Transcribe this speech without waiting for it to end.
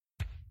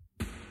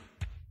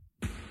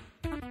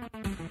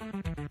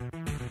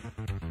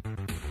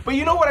But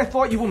you know what? I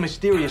thought you were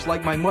mysterious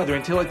like my mother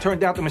until it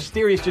turned out the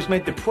mysterious just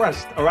meant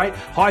depressed, all right?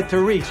 Hard to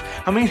reach.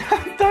 I mean,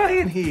 I'm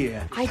dying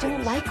here. I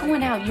don't like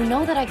going out. You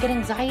know that I get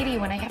anxiety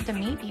when I have to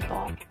meet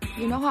people.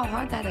 You know how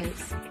hard that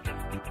is.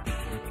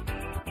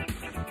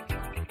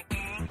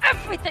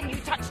 Everything you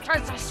touch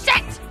turns to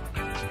shit!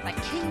 Like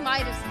King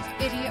Midas's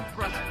idiot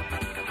brother.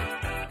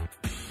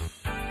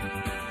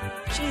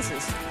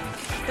 Jesus.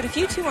 But if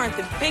you two aren't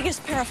the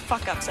biggest pair of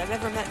fuck-ups I've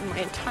ever met in my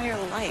entire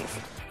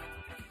life.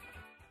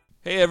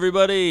 Hey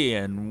everybody,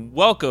 and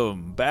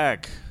welcome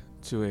back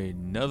to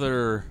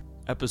another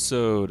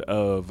episode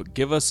of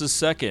Give Us a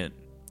Second.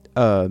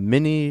 A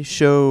mini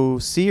show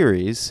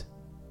series.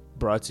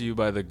 Brought to you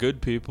by the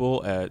good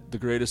people at The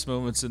Greatest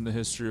Moments in the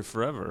History of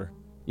Forever.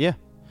 Yeah.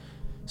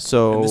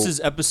 So And this is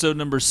episode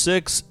number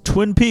 6,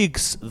 Twin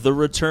Peaks: The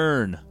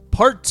Return,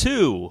 part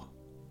 2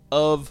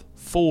 of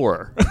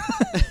 4.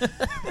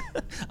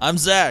 I'm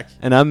Zach.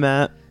 And I'm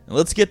Matt. And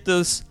let's get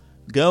this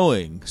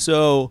going.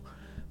 So,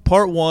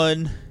 part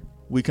 1,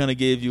 we kind of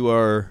gave you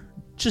our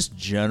just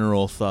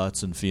general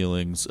thoughts and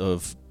feelings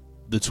of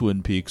the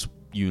Twin Peaks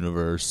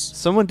universe.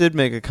 Someone did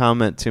make a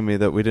comment to me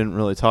that we didn't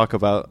really talk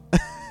about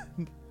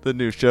the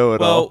new show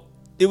at all. Well,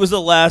 it was a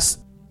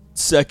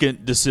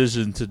last-second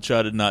decision to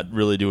try to not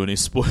really do any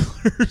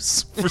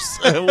spoilers,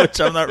 which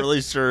I'm not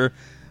really sure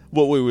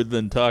what we would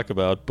then talk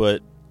about.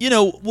 But, you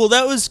know, well,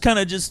 that was kind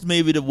of just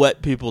maybe to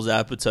whet people's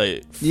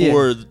appetite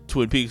for the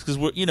Twin Peaks. Because,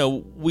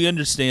 we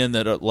understand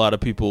that a lot of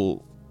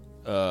people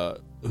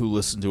who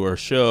listen to our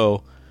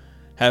show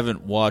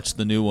haven't watched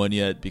the new one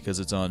yet because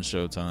it's on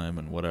Showtime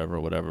and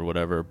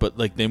whatever. But,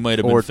 like, they might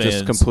have been fans. Or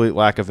just complete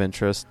lack of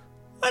interest.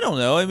 I don't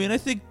know. I mean, I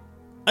think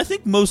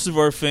most of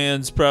our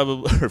fans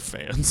probably are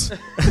fans.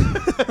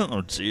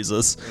 Oh,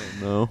 Jesus. Oh,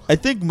 no. I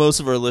think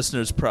most of our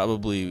listeners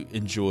probably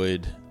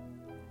enjoyed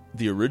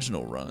the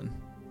original run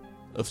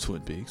of Twin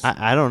Peaks.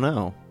 I don't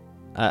know.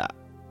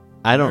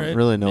 I don't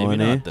really know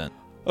maybe any. not then.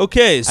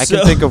 Okay, so I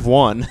can think of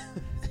one.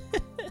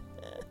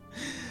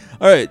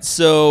 All right,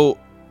 so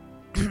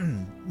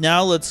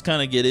now let's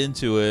kind of get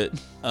into it.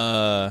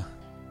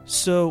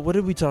 So what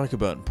did we talk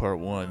about in part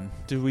 1?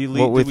 Did we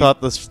what we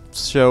thought this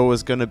show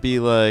was going to be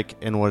like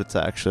and what it's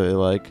actually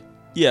like.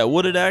 Yeah,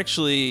 what it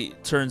actually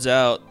turns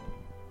out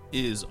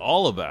is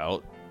all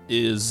about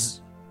is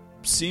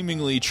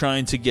seemingly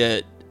trying to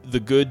get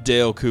the good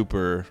Dale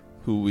Cooper,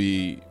 who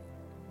we,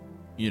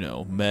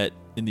 met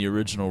in the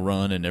original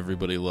run and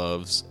everybody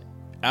loves,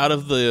 out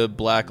of the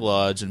Black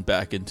Lodge and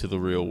back into the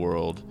real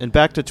world. And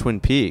back to Twin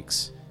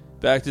Peaks.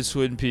 Back to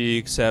Twin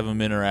Peaks, have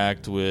him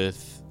interact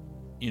with,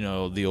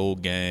 the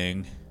old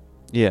gang.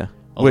 Yeah.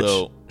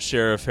 Although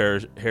Sheriff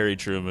Harry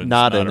Truman's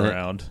not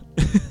around.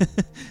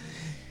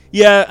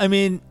 Yeah, I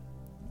mean,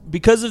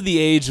 because of the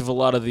age of a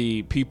lot of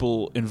the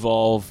people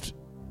involved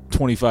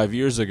 25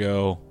 years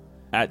ago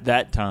at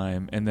that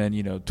time, and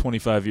then,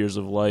 25 years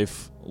of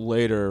life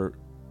later,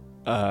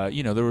 there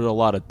were a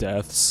lot of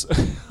deaths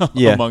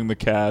among the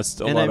cast.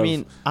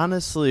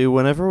 Honestly,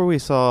 whenever we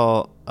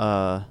saw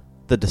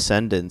The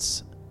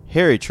Descendants,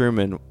 Harry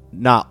Truman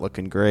not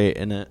looking great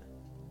in it.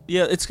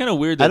 Yeah, it's kind of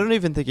weird. I don't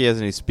even think he has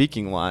any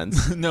speaking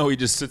lines. No, he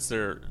just sits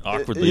there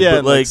awkwardly.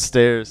 Yeah, but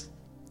stares.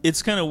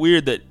 It's kind of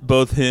weird that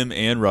both him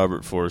and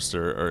Robert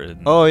Forster are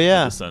in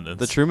The Descendants.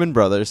 The Truman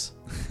Brothers.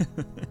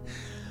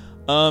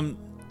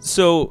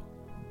 So,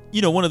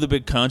 one of the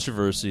big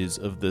controversies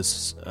of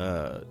this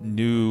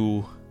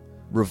new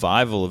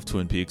revival of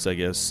Twin Peaks, I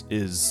guess,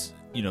 is,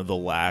 the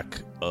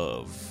lack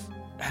of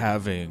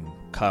having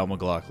Kyle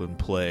MacLachlan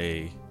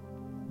play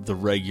the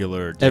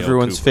regular Dale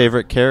Everyone's Cooper.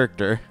 favorite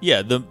character.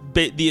 Yeah, the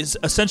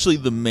essentially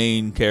the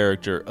main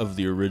character of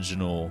the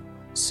original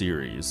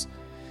series.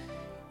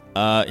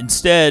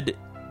 Instead,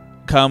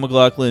 Kyle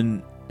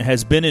MacLachlan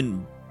has been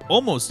in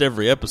almost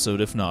every episode,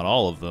 if not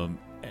all of them,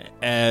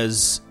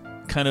 as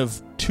kind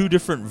of two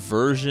different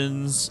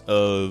versions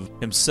of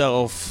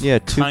himself. Yeah,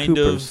 two kind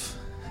Coopers. of.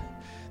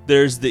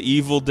 There's the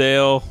evil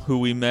Dale, who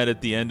we met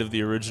at the end of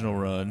the original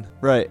run.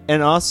 Right.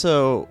 And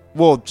also,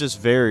 just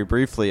very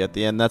briefly at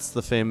the end, that's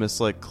the famous,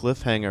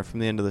 cliffhanger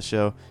from the end of the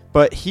show.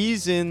 But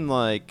he's in,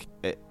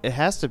 it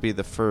has to be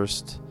the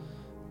first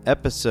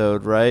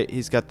episode, right?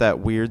 He's got that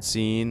weird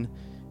scene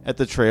at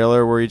the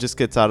trailer where he just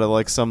gets out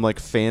of, some,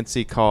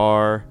 fancy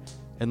car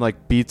and,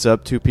 beats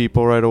up two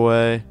people right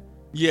away.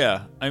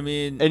 Yeah, I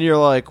mean... And you're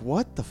like,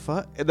 what the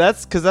fuck?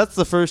 That's because that's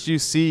the first you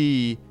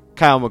see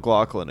Kyle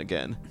MacLachlan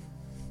again.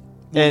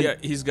 And yeah,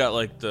 he's got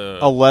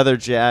a leather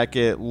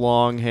jacket,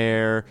 long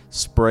hair,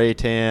 spray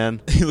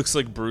tan. He looks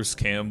like Bruce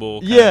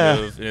Campbell, kind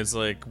of. And it's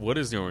like, what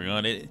is going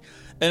on?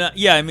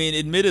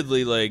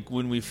 Admittedly,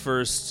 when we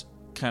first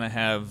kind of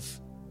have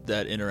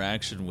that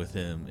interaction with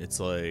him, it's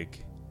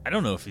like, I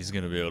don't know if he's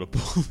going to be able to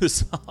pull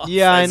this off.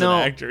 Yeah, as I know.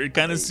 An actor. It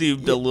kind of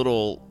seemed a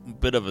little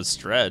bit of a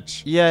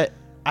stretch. Yeah,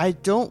 I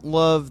don't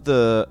love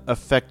the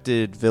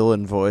affected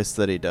villain voice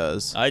that he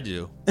does. I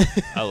do.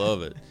 I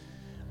love it.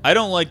 I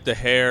don't like the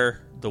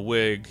hair. The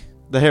wig.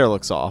 The hair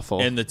looks awful.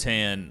 And the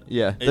tan.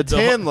 Yeah, the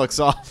tan looks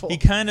awful. He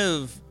kind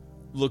of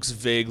looks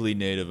vaguely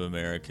Native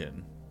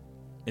American.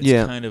 It's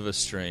kind of a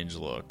strange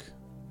look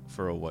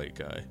for a white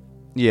guy.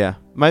 Yeah.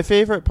 My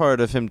favorite part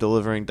of him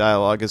delivering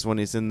dialogue is when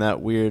he's in that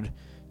weird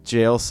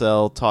jail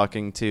cell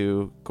talking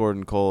to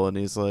Gordon Cole, and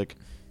he's like,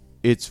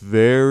 "It's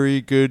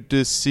very good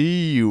to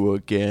see you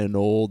again,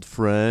 old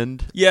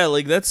friend." Yeah,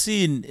 like that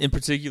scene in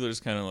particular is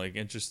kind of like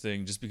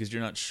interesting, just because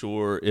you're not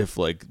sure if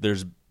like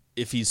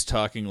if he's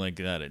talking like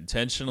that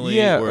intentionally,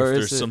 or if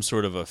there's some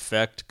sort of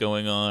effect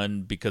going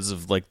on because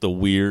of like the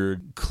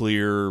weird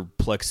clear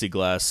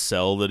plexiglass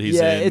cell that he's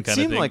in. Yeah, it kind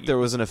seemed of thing. like there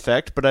was an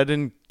effect, but I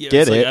didn't get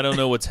it's it. Like, I don't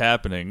know what's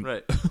happening.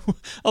 Right.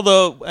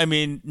 Although, I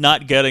mean,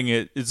 not getting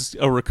it is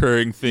a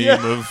recurring theme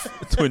of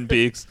Twin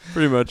Peaks.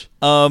 Pretty much.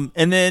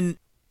 And then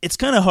it's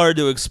kind of hard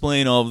to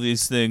explain all of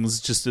these things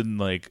just in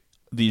like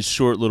these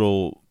short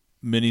little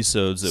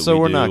minisodes that So we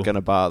we're do. not going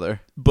to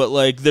bother. But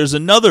like, there's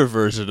another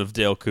version of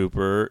Dale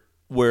Cooper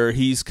where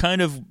he's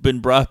kind of been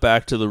brought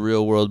back to the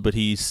real world, but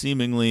he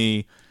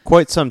seemingly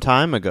Quite some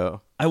time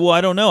ago.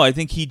 I don't know. I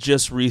think he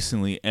just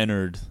recently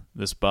entered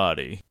this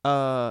body.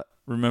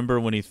 Remember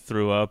when he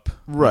threw up?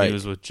 When Right. he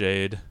was with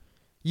Jade.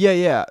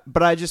 Yeah.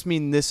 But I just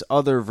mean this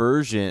other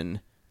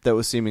version that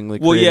was seemingly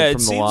created Well, yeah, from it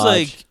the seems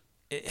lodge.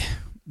 like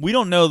we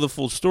don't know the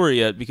full story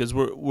yet because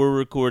we're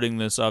recording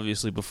this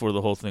obviously before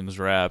the whole thing's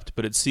wrapped.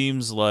 But it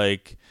seems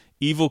like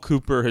Evil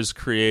Cooper has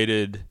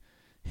created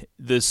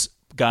this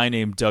guy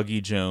named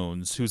Dougie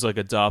Jones, who's like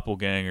a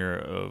doppelganger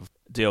of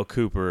Dale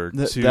Cooper,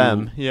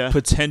 to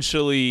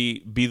potentially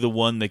be the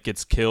one that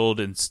gets killed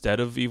instead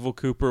of Evil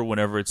Cooper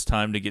whenever it's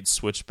time to get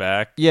switched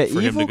back. Yeah, for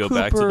him to Evil go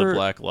back to the Cooper-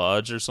 Black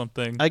Lodge or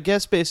something. I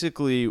guess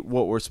basically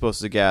what we're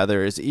supposed to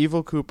gather is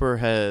Evil Cooper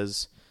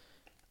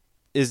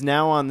is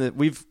now on the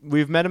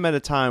we've met him at a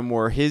time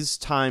where his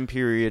time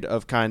period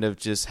of kind of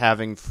just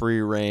having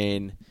free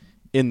reign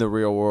in the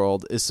real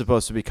world is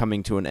supposed to be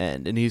coming to an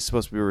end, and he's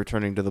supposed to be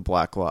returning to the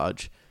Black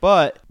Lodge.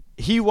 But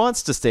he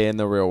wants to stay in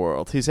the real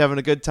world. He's having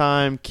a good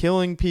time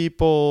killing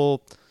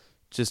people,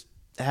 just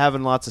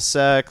having lots of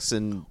sex,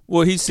 and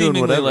well, he's doing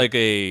seemingly whatever.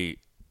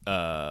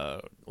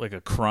 like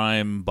a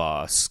crime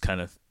boss kind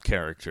of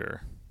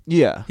character.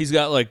 Yeah. He's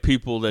got like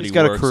people that He's he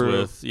got a works crew.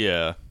 with.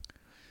 Yeah.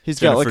 He's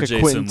got like Jennifer a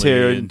Quentin Jason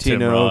Leigh and Tim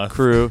Tarantino Roth.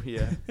 crew.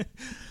 Yeah.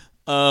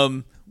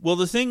 Well,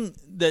 the thing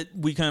that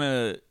we kind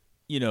of,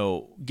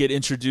 get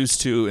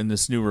introduced to in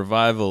this new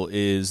revival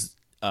is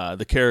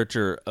the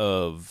character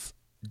of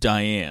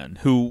Diane,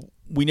 who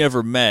we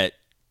never met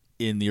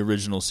in the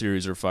original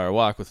series or Fire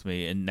Walk with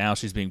Me, and now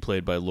she's being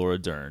played by Laura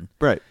Dern.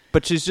 Right.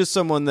 But she's just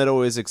someone that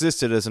always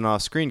existed as an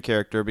off-screen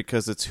character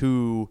because it's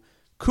who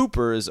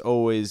Cooper is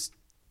always,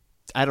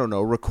 I don't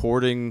know,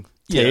 recording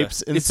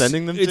tapes and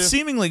sending them to. It's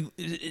seemingly,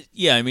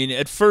 I mean,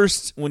 at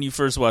first, when you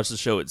first watch the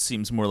show, it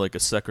seems more like a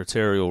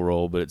secretarial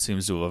role, but it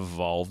seems to have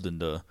evolved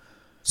into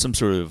some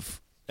sort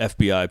of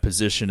FBI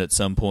position at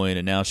some point,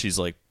 and now she's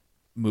like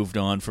moved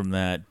on from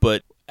that.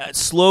 But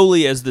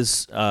slowly, as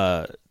this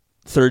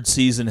third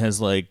season has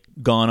like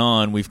gone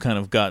on, we've kind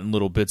of gotten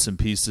little bits and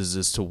pieces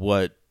as to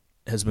what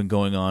has been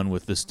going on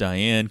with this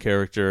Diane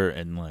character,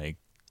 and like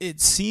it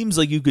seems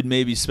like you could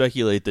maybe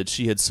speculate that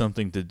she had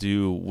something to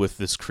do with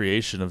this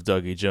creation of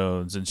Dougie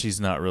Jones, and she's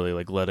not really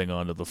like letting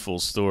on to the full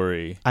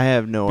story. I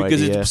have no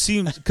Because idea. it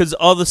seems, because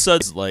all of a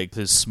sudden, like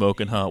his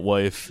smoking hot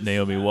wife,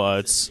 Naomi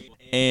Watts,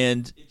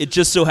 and it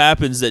just so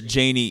happens that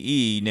Janie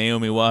E.,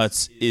 Naomi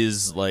Watts,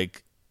 is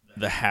like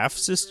the half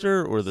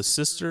sister or the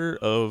sister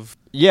of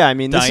Yeah, I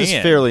mean, this is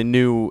Diane. fairly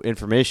new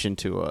information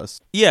to us.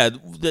 Yeah,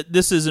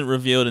 this isn't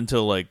revealed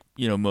until like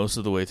most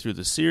of the way through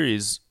the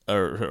series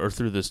or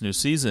through this new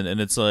season,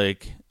 and it's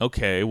like,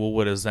 okay, well,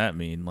 what does that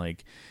mean?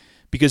 Like,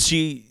 because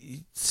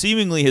she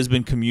seemingly has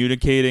been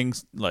communicating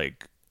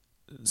like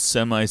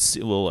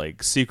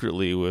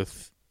secretly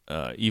with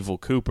Evil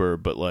Cooper,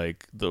 but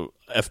like the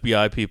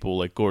FBI people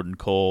like Gordon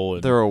Cole,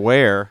 and They're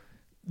aware.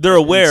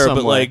 but some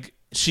way. like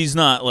she's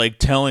not like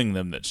telling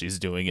them that she's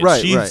doing it.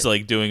 Right, she's right.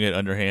 like doing it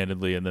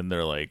underhandedly, and then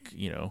they're like,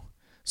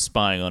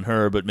 spying on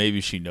her, but maybe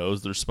she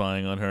knows they're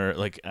spying on her.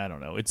 Like, I don't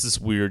know. It's this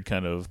weird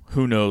kind of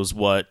who knows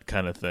what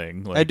kind of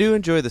thing. Like, I do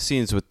enjoy the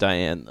scenes with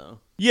Diane, though.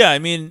 Yeah, I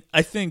mean,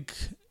 I think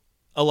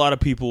a lot of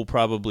people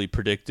probably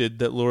predicted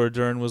that Laura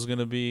Dern was going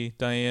to be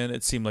Diane.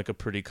 It seemed like a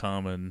pretty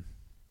common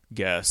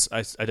guess.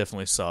 I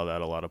definitely saw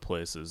that a lot of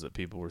places that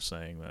people were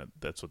saying that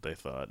that's what they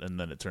thought, and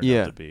then it turned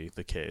out to be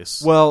the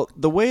case. Well,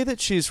 the way that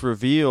she's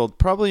revealed,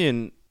 probably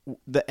in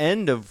the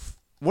end of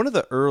one of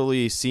the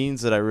early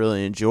scenes that I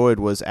really enjoyed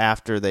was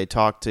after they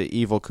talk to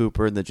Evil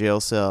Cooper in the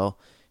jail cell,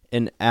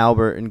 and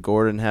Albert and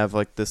Gordon have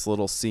like this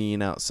little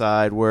scene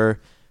outside where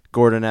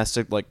Gordon has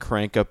to like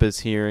crank up his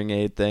hearing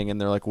aid thing,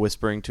 and they're like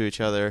whispering to each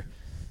other.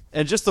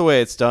 And just the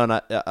way it's done,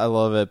 I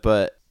love it.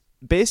 But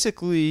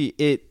basically,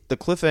 the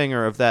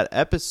cliffhanger of that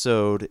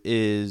episode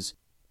is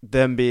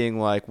them being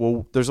like,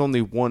 well, there's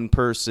only one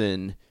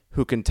person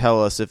who can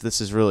tell us if this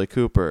is really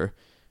Cooper.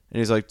 And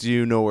he's like, do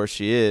you know where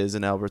she is?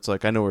 And Albert's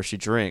like, I know where she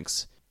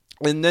drinks.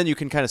 And then you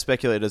can kind of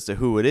speculate as to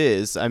who it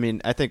is. I mean,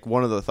 I think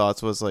one of the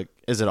thoughts was like,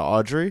 is it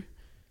Audrey?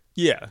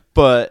 Yeah.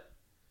 But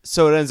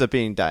so it ends up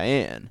being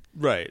Diane.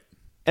 Right.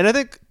 And I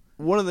think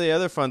one of the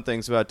other fun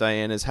things about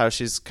Diane is how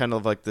she's kind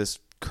of like this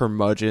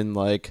curmudgeon,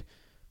 like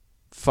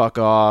fuck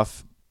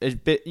off.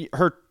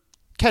 Her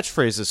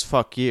catchphrase is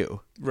fuck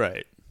you.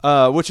 Right.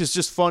 Which is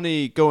just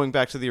funny going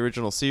back to the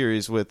original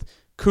series with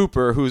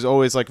Cooper, who's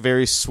always like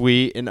very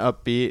sweet and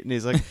upbeat, and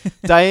he's like,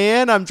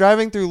 Diane, I'm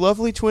driving through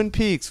lovely Twin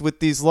Peaks with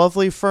these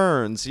lovely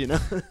ferns, you know?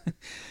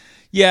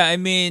 Yeah, I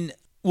mean,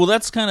 well,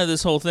 that's kind of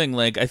this whole thing.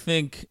 Like, I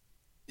think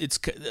it's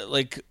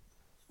like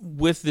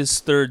with this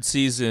third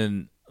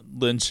season,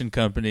 Lynch and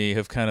company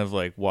have kind of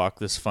like walked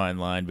this fine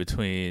line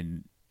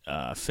between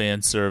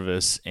fan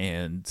service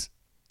and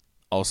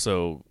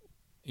also,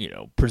 you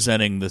know,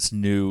 presenting this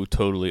new,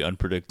 totally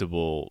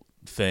unpredictable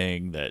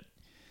thing that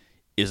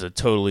is a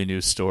totally new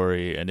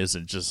story and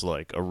isn't just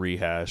like a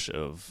rehash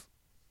of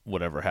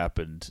whatever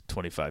happened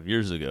 25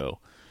 years ago.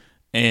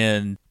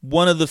 And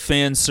one of the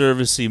fan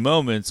servicey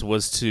moments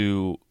was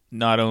to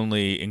not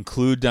only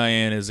include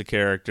Diane as a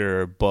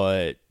character,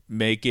 but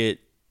make it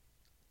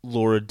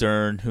Laura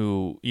Dern,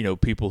 who, you know,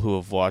 people who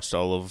have watched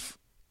all of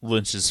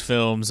Lynch's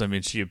films, I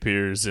mean, she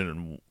appears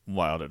in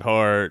Wild at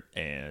Heart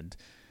and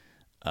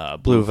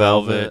Blue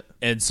Velvet.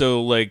 And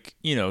so, like,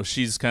 you know,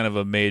 she's kind of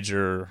a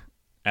major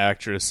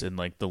actress in,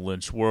 like, the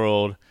Lynch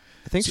world.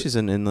 I think she's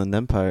in Inland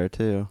Empire,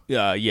 too.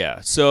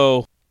 Yeah.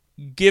 So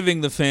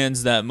giving the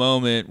fans that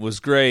moment was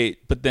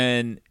great, but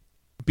then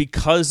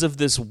because of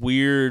this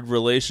weird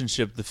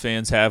relationship the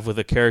fans have with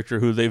a character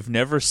who they've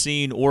never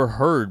seen or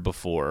heard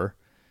before,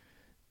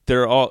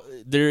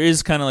 there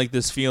is kind of like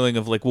this feeling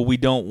of like, well, we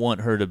don't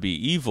want her to be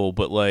evil,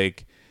 but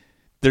like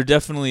there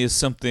definitely is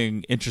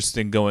something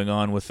interesting going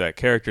on with that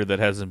character that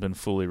hasn't been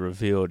fully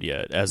revealed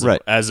yet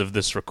as of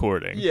this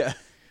recording. Yeah.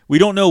 We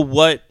don't know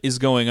what is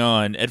going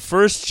on. At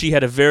first, she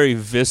had a very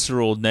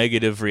visceral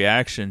negative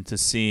reaction to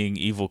seeing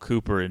Evil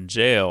Cooper in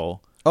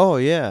jail. Oh,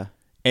 yeah.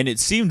 And it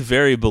seemed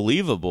very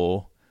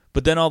believable,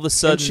 but then all of a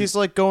sudden... And she's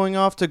like going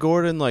off to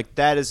Gordon like,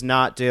 that is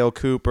not Dale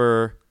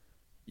Cooper.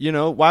 You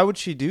know, why would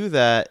she do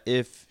that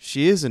if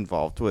she is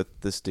involved with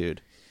this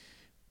dude?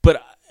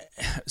 But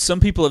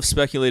some people have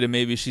speculated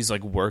maybe she's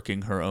like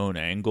working her own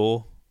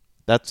angle.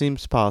 That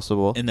seems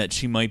possible. And that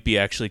she might be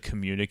actually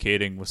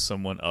communicating with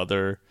someone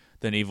other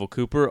than Evil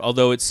Cooper,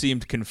 although it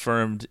seemed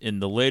confirmed in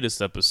the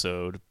latest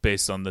episode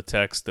based on the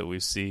text that we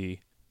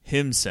see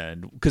him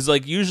send. Because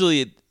like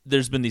usually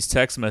there's been these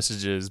text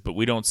messages, but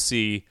we don't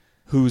see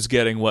who's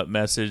getting what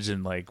message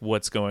and like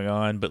what's going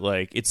on. But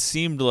like it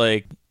seemed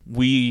like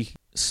we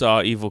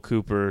saw Evil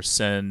Cooper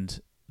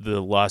send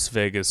the Las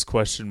Vegas ?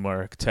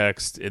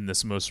 Text in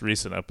this most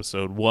recent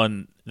episode,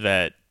 one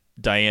that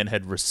Diane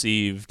had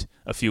received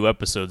a few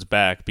episodes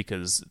back,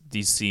 because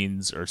these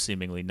scenes are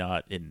seemingly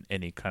not in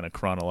any kind of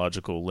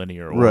chronological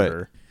linear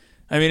order.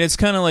 Right. I mean, it's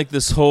kind of like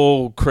this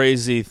whole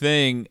crazy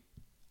thing.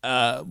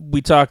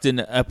 We talked in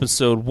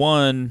episode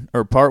 1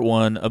 or part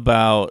 1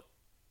 about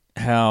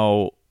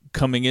how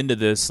coming into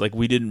this, like,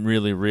 we didn't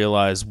really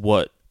realize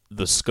what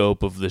the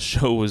scope of the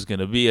show was going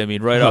to be. I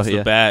mean, right off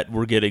the bat,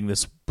 we're getting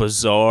this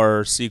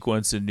bizarre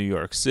sequence in New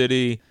York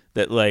City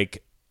that,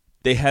 like,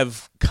 they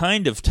have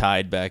kind of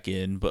tied back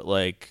in, but,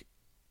 like,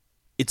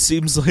 it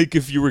seems like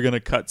if you were going to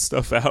cut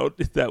stuff out,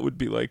 that would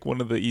be, like, one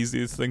of the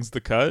easiest things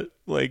to cut.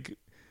 Like,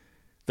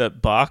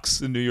 that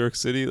box in New York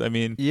City. I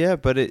mean... Yeah,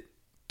 but it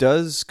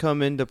does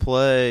come into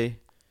play,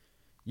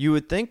 you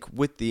would think,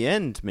 with the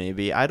end,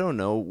 maybe. I don't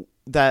know.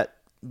 That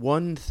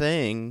one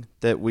thing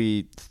that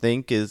we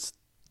think is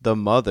the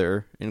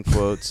mother, in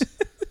quotes,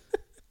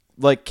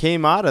 like,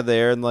 came out of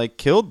there and, like,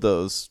 killed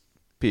those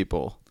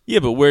people. Yeah,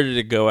 but where did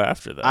it go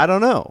after that? I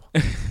don't know.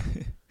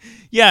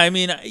 Yeah, I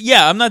mean,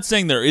 yeah, I'm not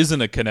saying there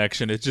isn't a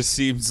connection. It just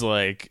seems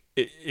like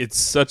it's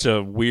such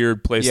a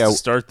weird place to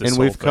start this whole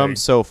thing. And we've come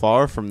so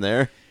far from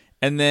there.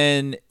 And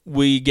then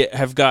we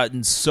have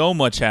gotten so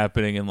much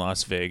happening in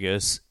Las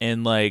Vegas,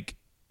 and like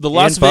the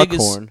Las Vegas,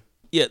 Buckhorn.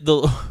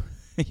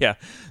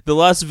 The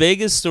Las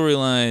Vegas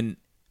storyline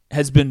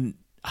has been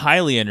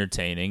highly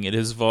entertaining. It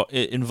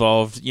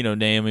involved, you know,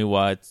 Naomi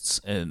Watts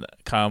and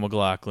Kyle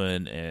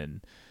MacLachlan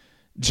and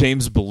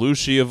James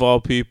Belushi of all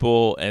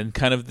people, and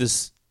kind of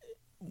this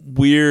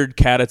weird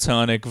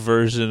catatonic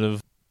version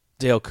of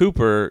Dale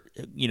Cooper,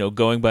 you know,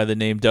 going by the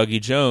name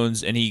Dougie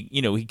Jones, and he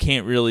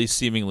can't really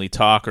seemingly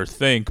talk or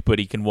think, but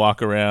he can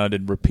walk around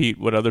and repeat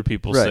what other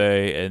people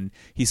say, and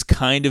he's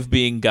kind of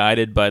being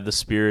guided by the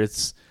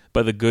spirits,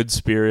 by the good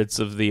spirits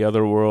of the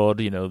other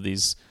world, you know,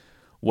 these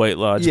White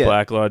Lodge,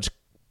 Black Lodge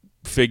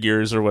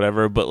figures or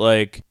whatever, but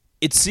like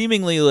it's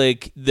seemingly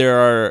like there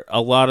are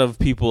a lot of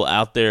people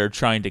out there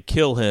trying to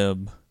kill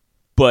him,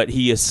 but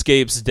he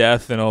escapes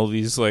death in all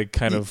these like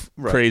kind of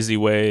crazy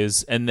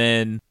ways. And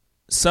then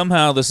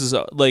somehow this is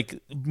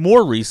like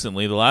more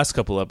recently, the last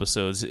couple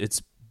episodes,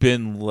 it's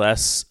been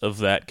less of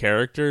that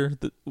character,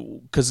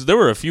 because there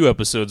were a few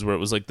episodes where it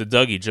was like the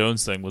Dougie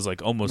Jones thing was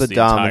like almost the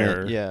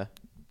dominant, entire,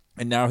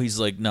 and now he's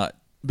like not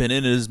been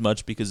in it as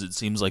much because it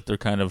seems like they're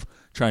kind of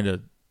trying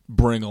to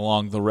bring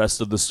along the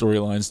rest of the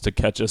storylines to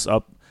catch us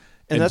up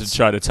and to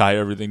try to tie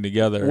everything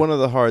together. One of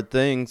the hard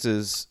things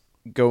is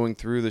going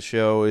through the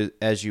show,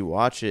 as you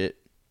watch it,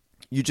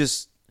 you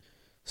just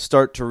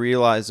start to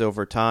realize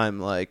over time,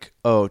 like,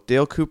 oh,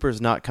 Dale Cooper's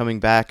not coming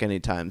back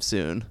anytime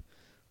soon.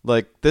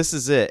 Like, this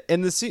is it.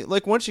 And the scene,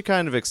 like, once you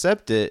kind of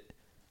accept it,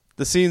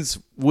 the scenes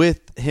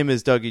with him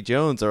as Dougie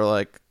Jones are,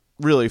 like,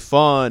 really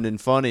fun and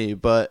funny,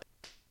 but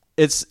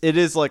it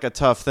is like a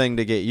tough thing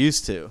to get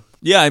used to.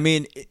 Yeah, I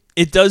mean,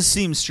 it does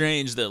seem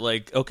strange that,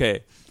 like,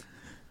 okay,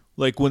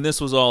 like when this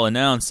was all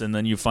announced and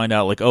then you find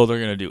out, like, oh, they're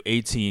going to do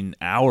 18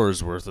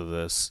 hours worth of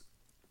this.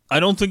 I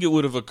don't think it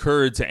would have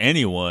occurred to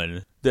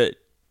anyone that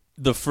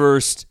the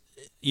first,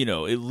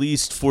 at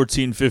least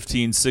 14,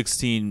 15,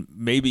 16,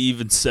 maybe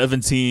even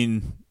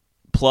 17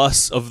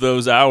 plus of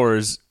those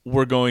hours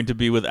were going to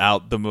be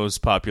without the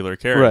most popular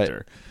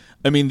character. Right.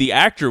 I mean, the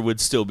actor would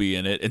still be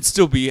in it and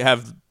still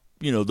have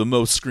the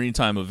most screen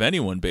time of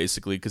anyone,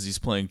 basically, because he's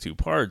playing two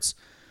parts.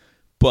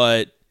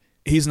 But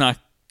he's not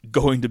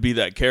going to be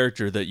that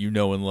character that you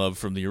know and love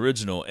from the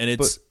original. And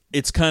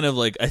it's kind of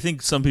like, I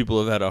think some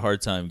people have had a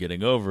hard time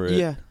getting over it.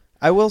 Yeah.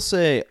 I will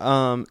say,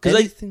 go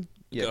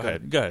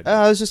ahead.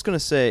 I was just going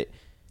to say,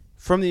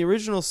 from the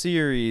original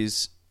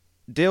series,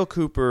 Dale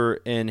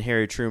Cooper and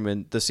Harry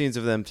Truman, the scenes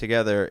of them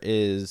together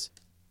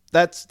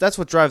that's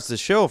what drives the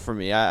show for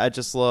me. I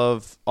just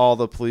love all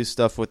the police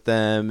stuff with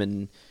them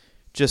and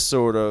just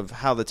sort of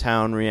how the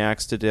town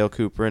reacts to Dale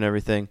Cooper and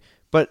everything.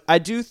 But I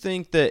do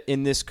think that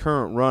in this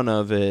current run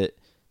of it,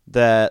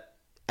 that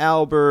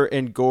Albert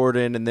and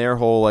Gordon and their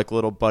whole like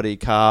little buddy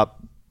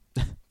cop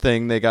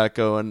thing they got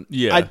going,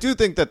 I do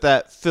think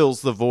that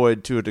fills the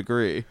void to a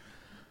degree.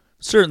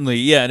 Certainly,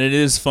 yeah, and it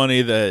is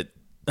funny that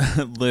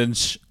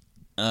Lynch,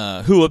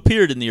 who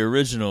appeared in the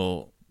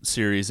original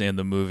series and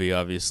the movie,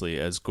 obviously,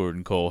 as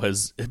Gordon Cole,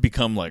 has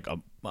become like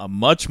a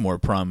much more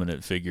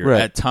prominent figure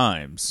at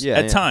times.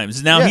 Yeah,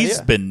 times. Now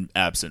he's been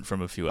absent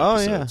from a few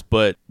episodes.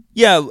 But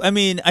yeah, I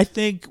mean, I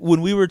think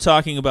when we were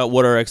talking about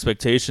what our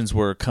expectations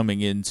were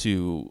coming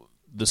into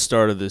the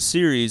start of this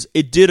series,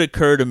 it did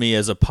occur to me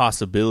as a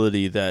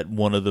possibility that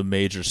one of the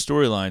major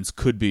storylines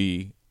could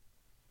be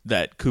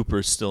that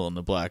Cooper's still in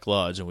the Black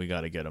Lodge and we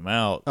got to get him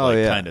out,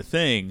 kind of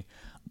thing.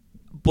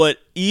 But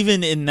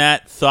even in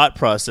that thought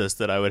process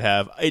that I would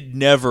have, it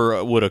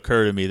never would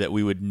occur to me that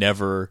we would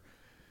never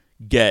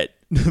get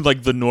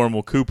like the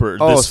normal Cooper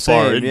this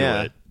far into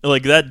it.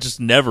 Like that just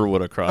never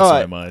would have crossed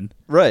my mind.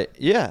 Right,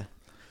 yeah.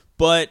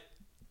 But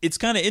it's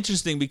kind of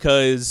interesting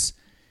because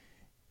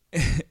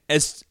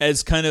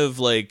as kind of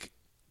like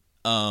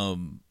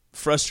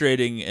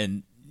frustrating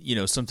and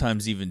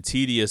sometimes even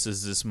tedious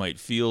as this might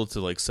feel to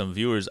like some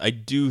viewers, I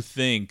do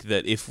think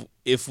that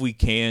if we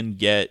can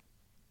get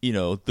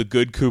the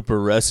good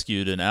Cooper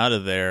rescued and out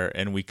of there,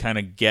 and we kind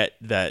of get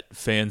that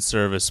fan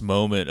service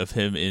moment of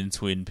him in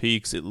Twin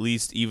Peaks, at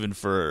least even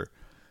for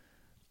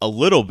a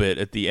little bit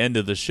at the end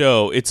of the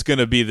show, it's going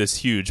to be this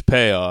huge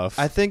payoff.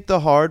 I think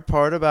the hard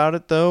part about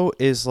it, though,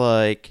 is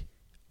like,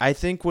 I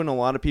think when a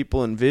lot of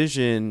people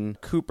envision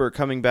Cooper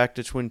coming back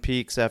to Twin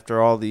Peaks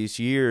after all these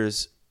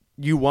years,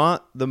 you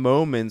want the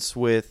moments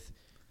with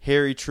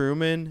Harry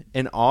Truman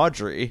and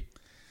Audrey,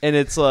 and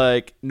it's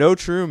like, no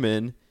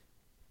Truman,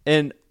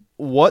 and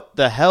what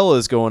the hell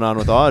is going on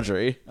with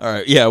Audrey? All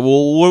right, yeah,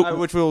 well,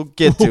 which we'll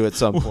get to at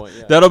some point.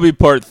 Yeah. That'll be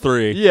part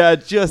 3. Yeah,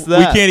 just that.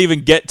 We can't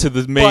even get to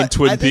the main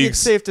Twin Peaks. I think it's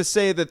safe to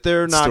say that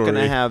they're not going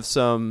to have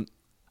some.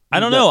 I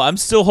don't know. I'm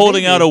still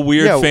holding out a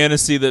weird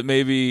fantasy that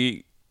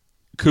maybe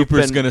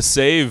Cooper's going to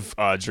save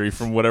Audrey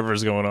from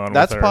whatever's going on with her.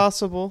 That's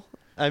possible.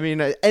 I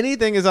mean,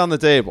 anything is on the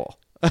table.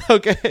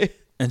 Okay.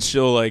 And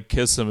she'll like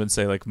kiss him and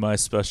say like, "My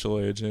special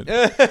agent."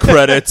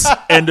 Credits.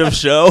 End of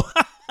show.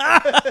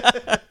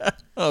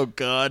 Oh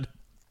God.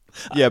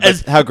 Yeah,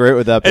 but how great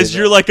would that be? As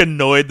you're like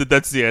annoyed that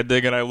that's the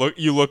ending, and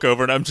you look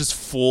over and I'm just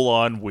full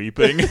on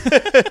weeping.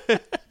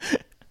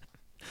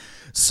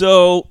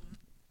 So,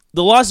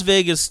 the Las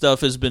Vegas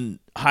stuff has been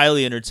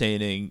highly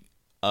entertaining.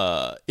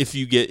 If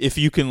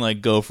you can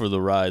like go for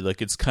the ride,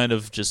 like it's kind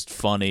of just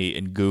funny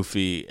and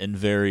goofy and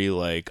very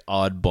like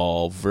an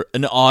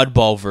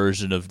oddball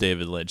version of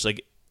David Lynch.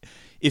 Like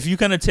if you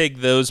kind of take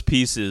those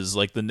pieces,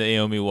 like the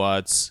Naomi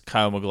Watts,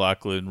 Kyle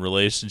MacLachlan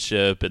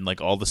relationship, and like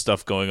all the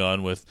stuff going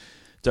on with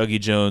Dougie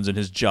Jones and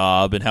his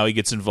job and how he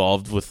gets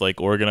involved with like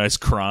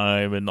organized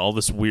crime and all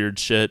this weird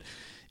shit,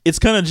 it's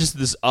kind of just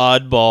this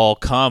oddball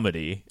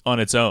comedy on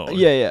its own.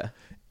 Yeah.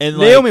 And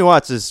Naomi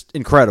Watts is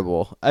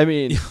incredible. I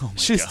mean,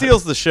 she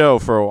steals the show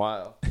for a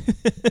while.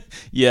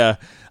 Yeah.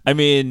 I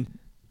mean,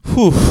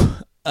 whew.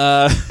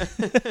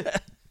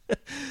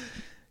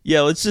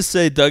 Yeah, let's just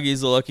say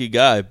Dougie's a lucky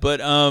guy.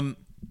 But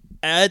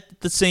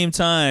at the same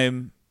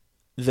time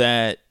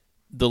that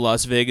the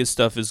Las Vegas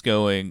stuff is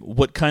going,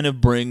 what kind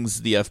of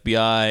brings the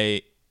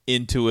FBI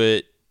into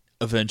it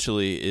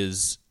eventually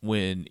is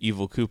when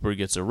Evil Cooper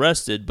gets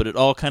arrested, but it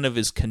all kind of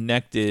is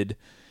connected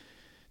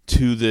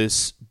to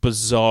this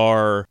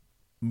bizarre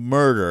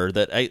murder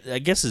that I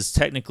guess is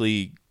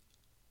technically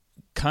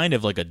kind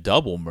of like a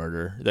double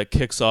murder that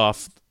kicks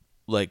off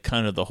like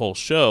kind of the whole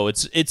show.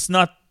 It's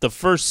not the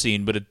first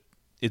scene, but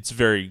it's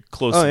very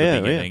close to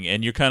the beginning,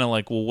 and you're kind of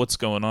like, well, what's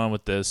going on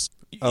with this?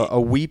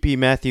 A weepy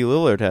Matthew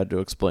Lillard had to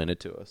explain it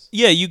to us.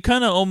 Yeah, you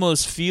kind of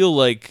almost feel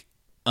like,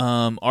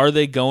 are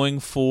they going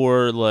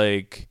for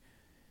like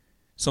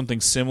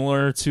something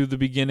similar to the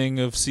beginning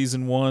of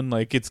season 1?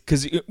 Like, it's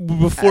because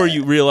before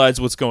you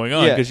realize what's going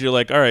on, because you're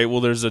like, all right,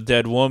 well, there's a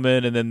dead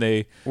woman, and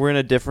then we're in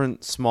a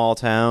different small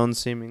town,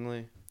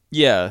 seemingly.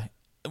 Yeah,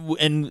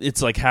 and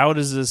it's like, how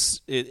does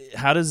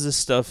this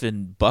stuff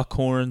in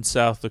Buckhorn,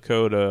 South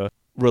Dakota,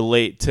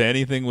 relate to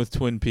anything with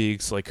Twin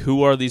Peaks? Like,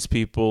 who are these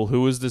people?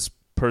 Who is this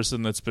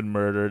person that's been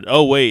murdered?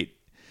 Oh, wait,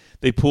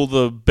 they pull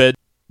the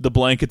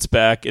blankets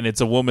back, and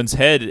it's a woman's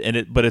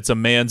head, but it's a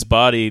man's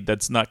body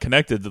that's not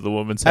connected to the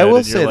woman's head. I will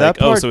and say like, that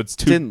part so it's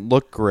didn't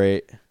look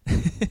great.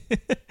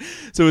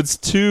 So it's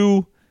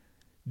 2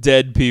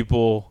 dead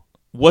people.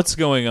 What's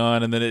going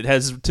on? And then it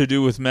has to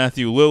do with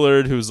Matthew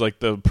Lillard, who's like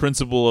the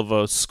principal of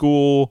a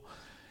school,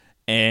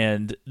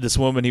 and this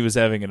woman he was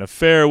having an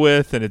affair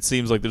with, and it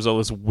seems like there's all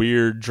this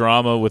weird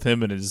drama with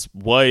him and his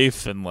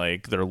wife and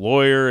like their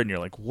lawyer, and you're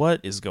like, what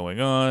is going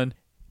on?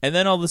 And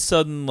then all of a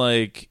sudden,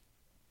 like,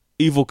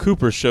 Evil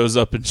Cooper shows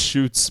up and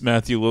shoots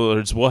Matthew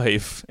Lillard's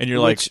wife, and you're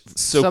like,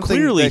 so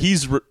clearly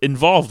he's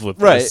involved with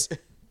this. Right.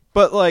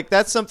 But, like,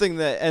 that's something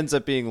that ends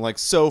up being, like,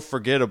 so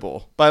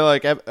forgettable by,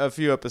 like, a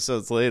few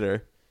episodes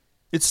later.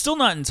 It's still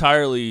not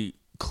entirely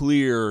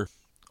clear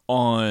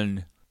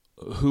on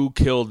who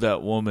killed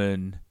that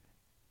woman,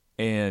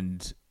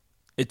 and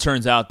it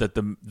turns out that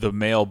the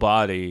male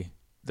body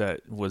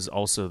that was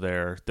also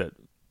there, that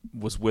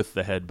was with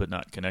the head but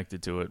not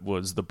connected to it,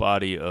 was the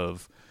body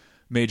of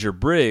Major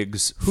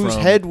Briggs, whose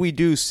head we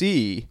do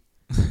see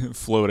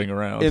floating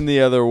around in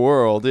the other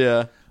world.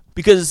 Yeah,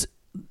 because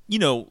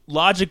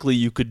logically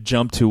you could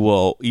jump to,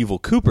 well, Evil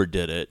Cooper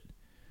did it,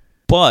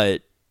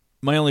 but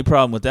my only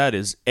problem with that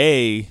is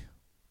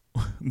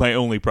my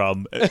only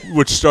problem,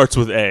 which starts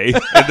with A,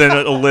 and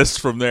then a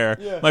list from there.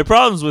 Yeah. My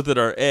problems with it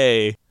are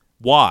A,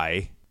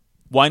 why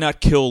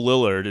not kill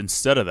Lillard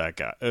instead of that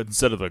guy,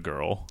 instead of the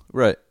girl,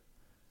 right?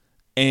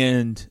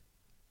 And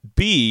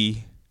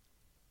B,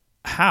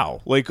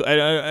 how? Like,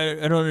 I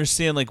don't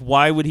understand. Like,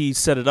 why would he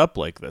set it up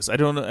like this? I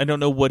don't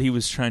know what he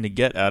was trying to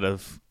get out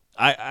of.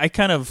 I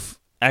kind of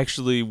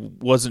actually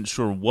wasn't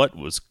sure what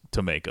was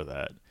to make of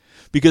that,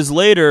 because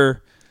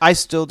later I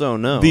still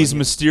don't know. These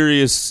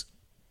mysterious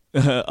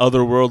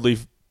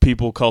otherworldly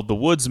people called the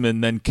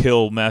Woodsmen then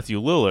kill Matthew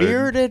Lillard.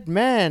 Bearded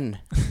men.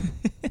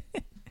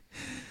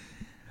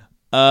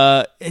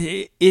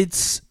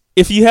 It's.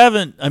 If you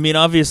haven't, I mean,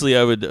 obviously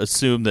I would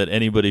assume that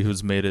anybody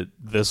who's made it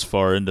this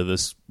far into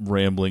this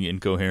rambling,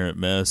 incoherent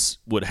mess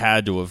would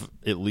had to have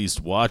at least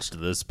watched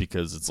this,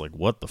 because it's like,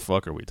 what the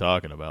fuck are we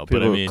talking about?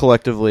 People, but I mean,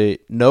 collectively,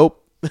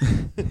 nope.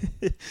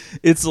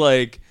 It's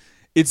like,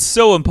 it's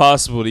so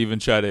impossible to even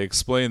try to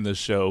explain this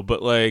show,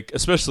 but like,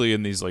 especially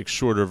in these like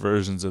shorter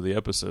versions of the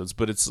episodes,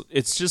 but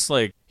it's just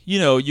like,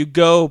 you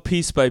go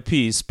piece by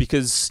piece,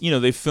 because,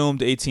 they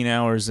filmed 18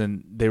 hours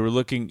and they were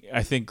looking,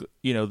 I think,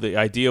 the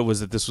idea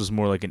was that this was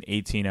more like an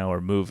 18-hour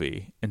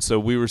movie. And so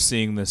we were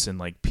seeing this in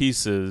like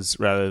pieces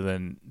rather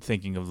than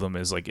thinking of them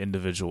as like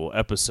individual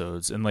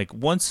episodes. And like,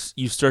 once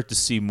you start to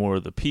see more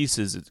of the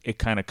pieces, it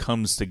kind of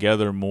comes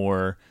together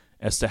more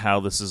as to how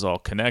this is all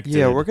connected.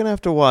 Yeah, we're going to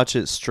have to watch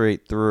it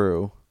straight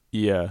through.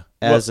 Yeah.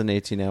 As an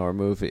 18-hour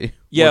movie.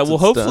 Yeah, well,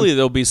 hopefully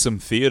there'll be some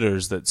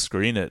theaters that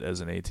screen it as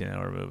an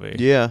 18-hour movie.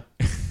 Yeah.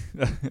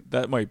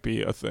 That might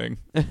be a thing.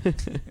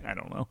 I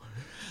don't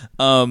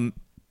know.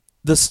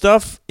 The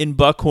stuff in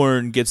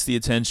Buckhorn gets the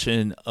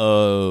attention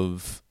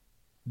of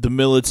the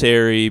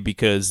military,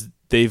 because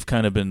they've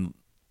kind of been,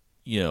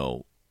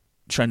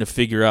 trying to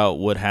figure out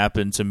what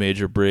happened to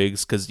Major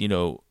Briggs, because,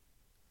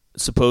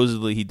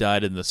 supposedly he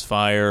died in this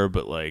fire,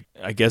 but like,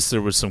 I guess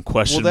there was some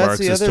question marks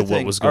as to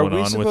what was going on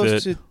with it. Are we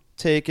supposed to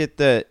take it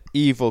that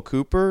Evil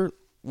Cooper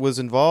was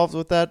involved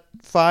with that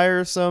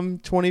fire some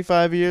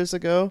 25 years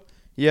ago?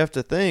 You have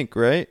to think,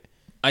 right?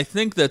 I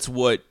think that's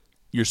what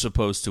you're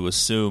supposed to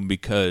assume,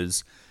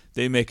 because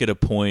they make it a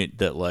point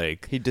that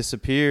like he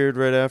disappeared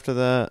right after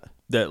that.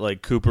 That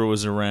like Cooper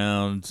was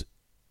around,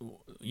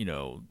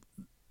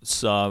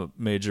 saw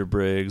Major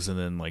Briggs, and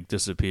then like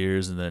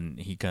disappears, and then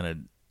he kind of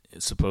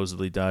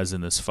supposedly dies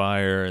in this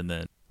fire, and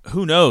then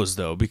who knows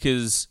though,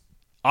 because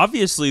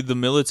obviously the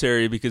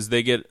military, because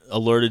they get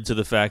alerted to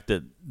the fact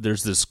that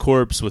there's this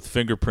corpse with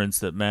fingerprints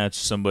that match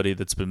somebody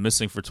that's been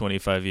missing for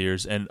 25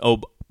 years, and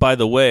by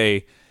the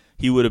way,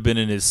 he would have been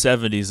in his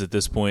 70s at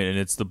this point, and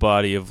it's the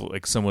body of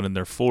like someone in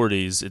their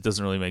 40s. It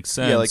doesn't really make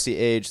sense. Yeah, like the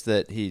age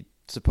that he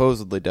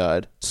supposedly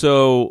died.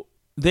 So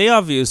they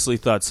obviously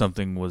thought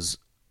something was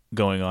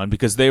going on,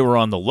 because they were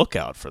on the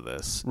lookout for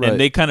this. Right. And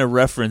they kind of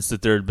referenced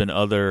that there had been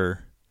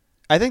other...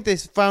 I think they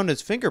found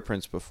his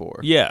fingerprints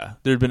before. Yeah,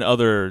 there had been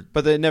other...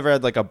 But they never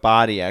had like a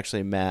body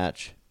actually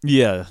match.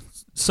 Yeah,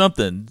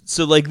 something.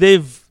 So like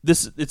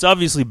it's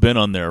obviously been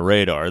on their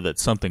radar that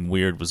something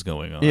weird was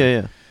going on.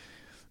 Yeah.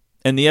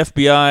 And the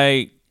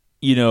FBI,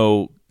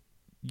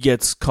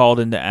 gets called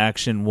into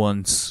action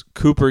once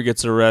Cooper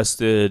gets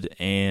arrested.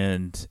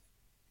 And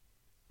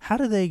how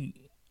did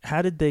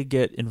they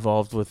get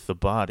involved with the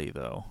body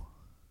though?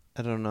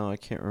 I don't know. I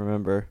can't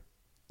remember.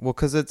 Well,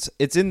 because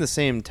it's in the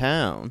same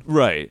town,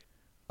 right?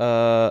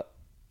 I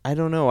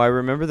don't know. I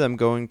remember them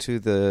going to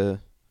the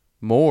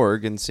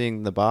morgue and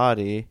seeing the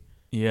body.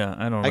 Yeah,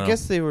 I don't know. I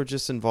guess they were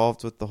just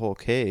involved with the whole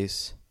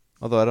case.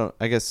 Although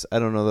I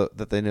don't know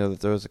that they know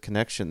that there was a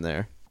connection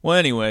there. Well,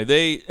 anyway,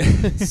 they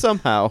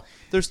somehow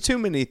there's too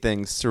many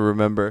things to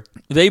remember.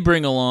 They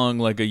bring along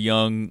like a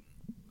young,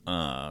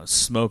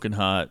 smoking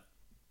hot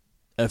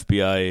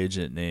FBI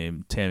agent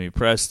named Tammy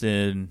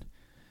Preston,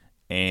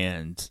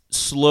 and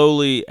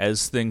slowly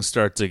as things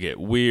start to get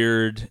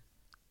weird,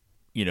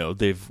 you know,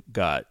 they've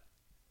got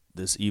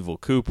this evil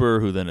Cooper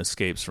who then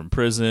escapes from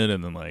prison,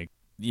 and then like,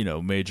 you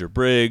know, Major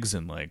Briggs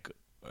and like,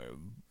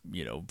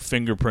 you know,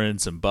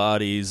 fingerprints and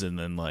bodies, and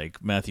then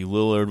like Matthew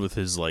Lillard with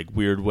his like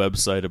weird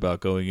website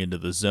about going into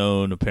the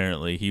zone.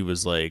 Apparently he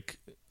was like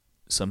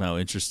somehow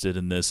interested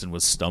in this and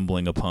was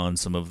stumbling upon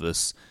some of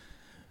this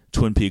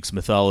Twin Peaks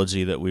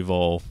mythology that we've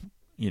all,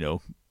 you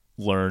know,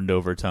 learned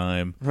over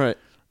time. Right.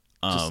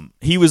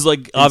 He was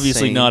like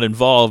obviously insane. not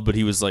involved, but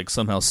he was like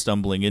somehow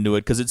stumbling into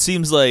it because it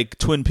seems like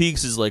Twin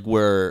Peaks is like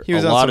where He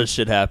was a on lot some of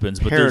shit happens,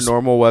 but there's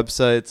Paranormal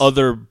websites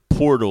other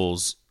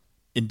portals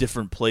in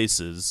different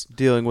places.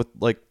 dealing with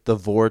like the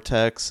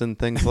vortex and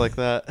things like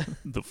that.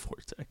 The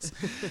vortex.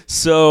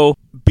 So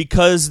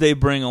because they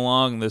bring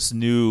along this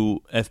new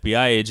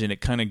FBI agent,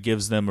 it kind of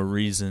gives them a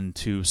reason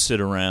to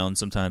sit around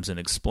sometimes and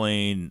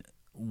explain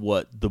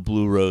what the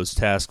Blue Rose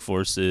Task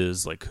Force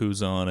is, like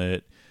who's on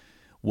it,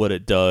 what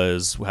it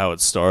does, how it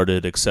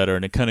started, etc.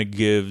 And it kind of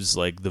gives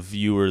like the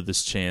viewer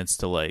this chance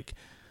to like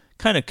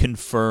kind of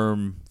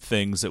confirm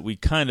things that we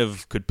kind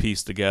of could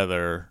piece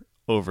together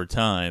over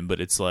time, but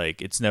it's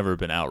like it's never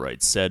been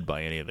outright said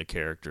by any of the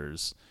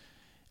characters.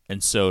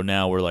 And so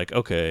now we're like,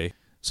 okay,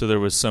 so there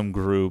was some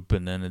group,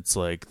 and then it's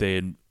like they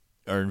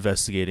are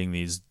investigating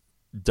these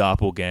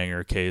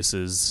doppelganger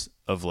cases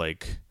of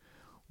like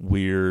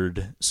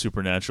weird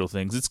supernatural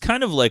things. It's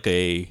kind of like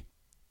a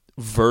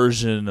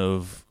version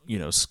of, you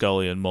know,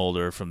 Scully and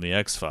Mulder from the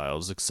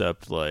X-Files,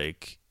 except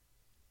like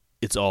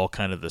it's all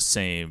kind of the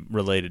same,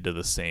 related to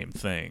the same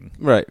thing.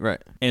 Right.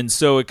 And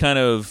so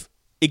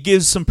it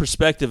gives some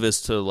perspective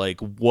as to like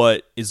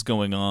what is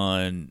going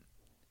on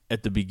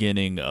at the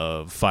beginning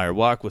of Fire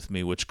Walk with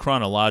Me, which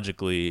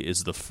chronologically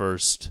is the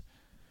first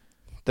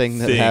Thing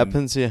that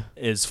happens, yeah.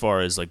 as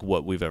far as like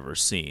what we've ever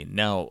seen.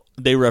 Now,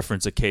 they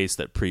reference a case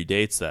that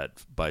predates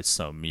that by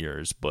some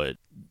years, but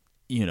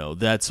you know,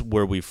 that's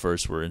where we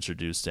first were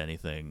introduced to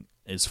anything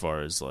as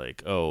far as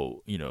like,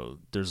 oh, you know,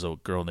 there's a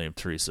girl named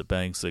Teresa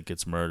Banks that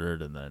gets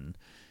murdered, and then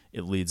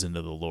it leads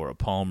into the Laura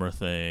Palmer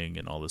thing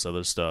and all this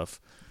other stuff.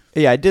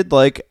 Yeah, I did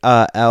like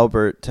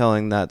Albert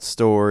telling that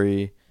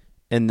story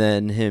and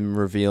then him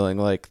revealing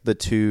like the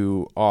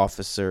two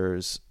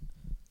officers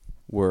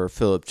were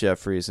Philip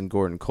Jeffries and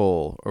Gordon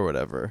Cole or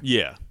whatever.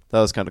 Yeah. That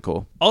was kind of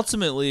cool.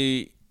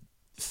 Ultimately,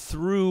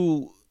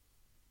 through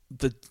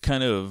the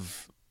kind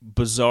of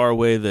bizarre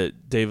way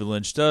that David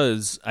Lynch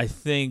does, I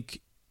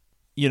think,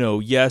 you know,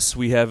 yes,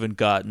 we haven't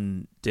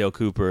gotten Dale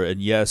Cooper, and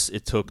yes,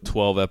 it took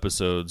 12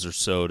 episodes or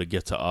so to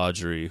get to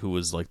Audrey, who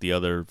was like the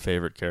other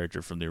favorite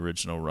character from the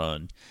original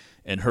run.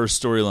 And her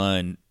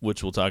storyline,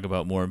 which we'll talk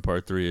about more in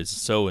part 3, is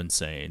so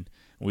insane.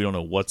 We don't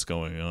know what's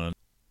going on.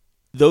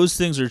 Those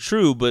things are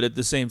true, but at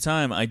the same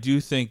time, I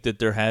do think that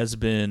there has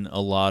been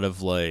a lot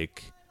of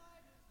like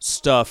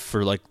stuff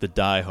for like the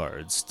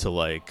diehards to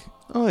like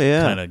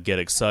kind of get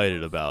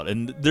excited about.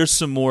 And there's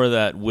some more of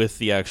that with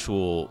the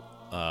actual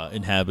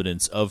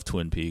inhabitants of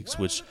Twin Peaks,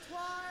 which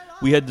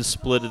we had to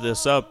split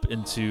this up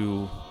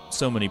into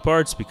so many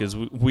parts because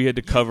we had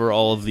to cover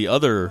all of the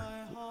other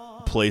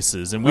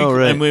places, and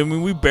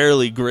we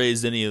barely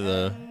grazed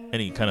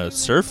any kind of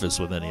surface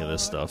with any of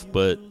this stuff,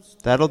 but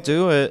that'll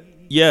do it.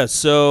 Yeah,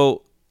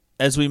 so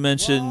as we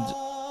mentioned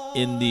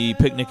in the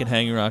Picnic and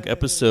Hanging Rock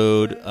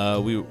episode,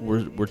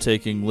 we're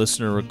taking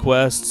listener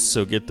requests,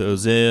 so get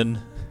those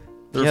in.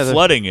 They're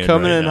flooding in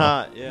coming right in now.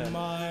 hot.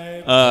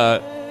 Yeah.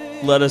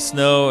 Let us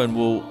know, and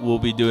we'll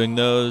be doing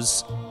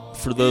those.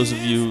 For those of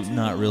you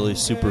not really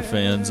super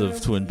fans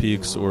of Twin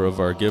Peaks or of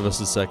our Give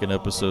Us a Second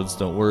episodes,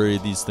 don't worry.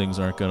 These things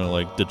aren't going to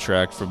like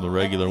detract from the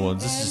regular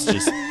ones.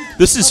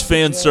 This is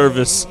fan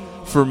service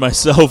for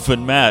myself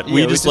and Matt.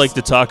 We just like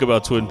to talk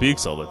about Twin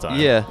Peaks all the time.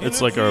 Yeah.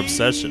 It's like our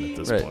obsession at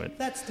this point.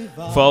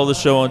 Follow the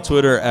show on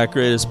Twitter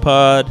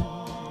 @GreatestPod,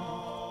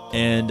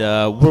 and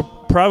we'll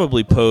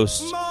probably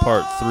post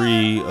part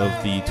 3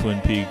 of the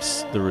Twin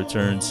Peaks The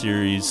Return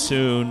series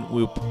soon.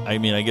 I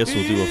guess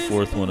we'll do a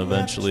 4th one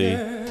eventually,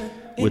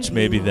 which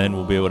maybe then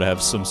we'll be able to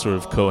have some sort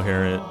of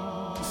coherent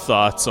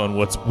thoughts on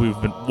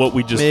what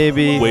we just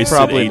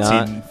wasted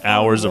 18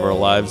 hours of our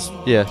lives.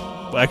 Yeah.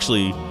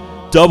 Actually,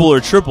 double or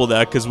triple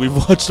that because we've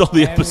watched all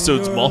the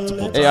episodes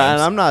multiple times. Yeah,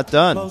 and I'm not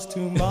done.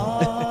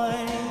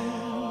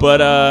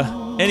 But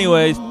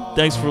anyway,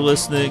 thanks for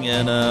listening,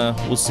 and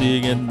we'll see you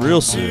again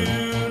real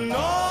soon.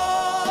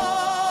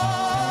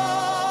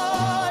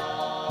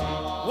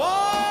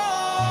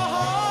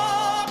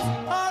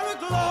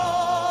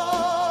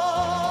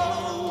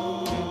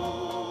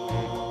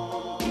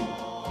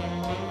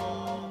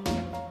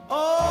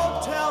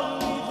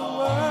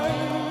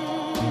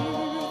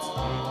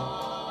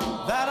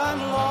 That I'm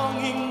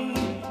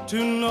longing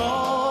to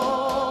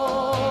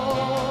know.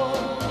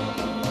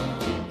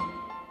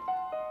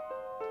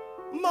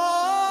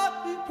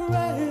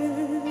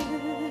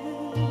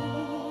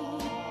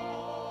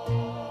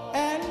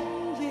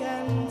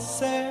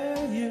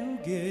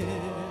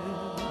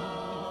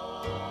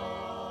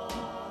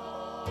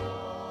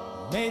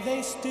 may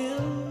they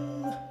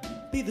still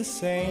be the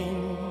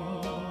same.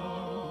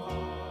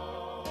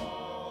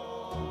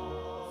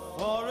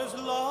 For as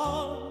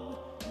long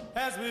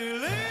as we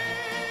live,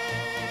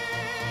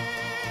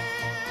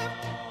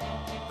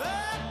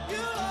 that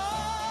you'll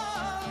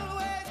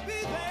always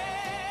be there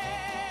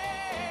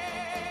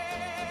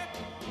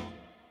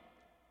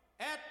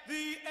at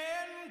the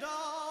end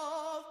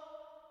of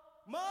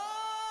my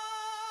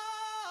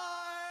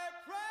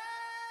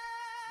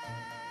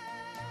prayer.